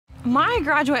My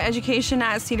graduate education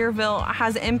at Cedarville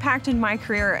has impacted my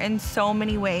career in so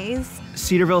many ways.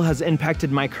 Cedarville has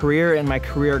impacted my career and my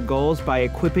career goals by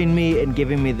equipping me and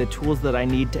giving me the tools that I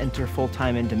need to enter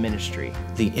full-time into ministry.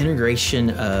 The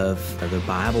integration of the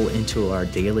Bible into our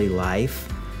daily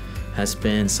life has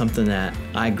been something that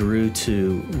I grew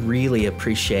to really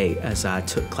appreciate as I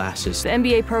took classes. The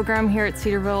MBA program here at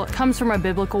Cedarville comes from a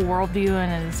biblical worldview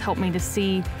and has helped me to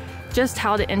see just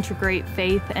how to integrate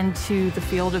faith into the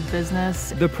field of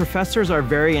business. The professors are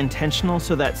very intentional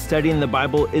so that studying the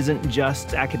Bible isn't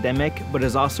just academic, but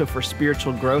is also for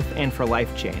spiritual growth and for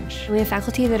life change. We have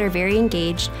faculty that are very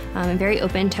engaged and very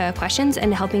open to questions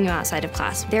and helping you outside of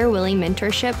class. Their willing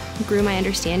mentorship grew my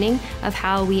understanding of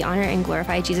how we honor and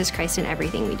glorify Jesus Christ in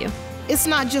everything we do. It's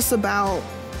not just about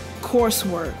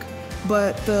coursework,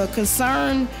 but the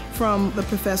concern from the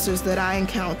professors that I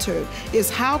encountered is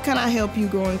how can I help you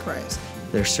grow in Christ?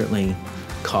 There's certainly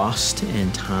cost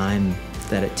and time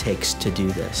that it takes to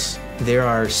do this. There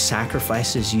are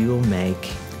sacrifices you will make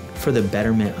for the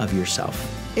betterment of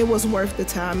yourself. It was worth the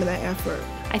time and the effort.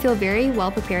 I feel very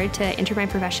well prepared to enter my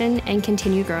profession and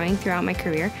continue growing throughout my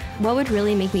career. What would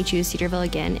really make me choose Cedarville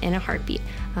again in a heartbeat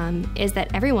is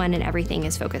that everyone and everything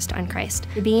is focused on Christ.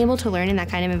 Being able to learn in that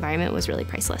kind of environment was really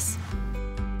priceless.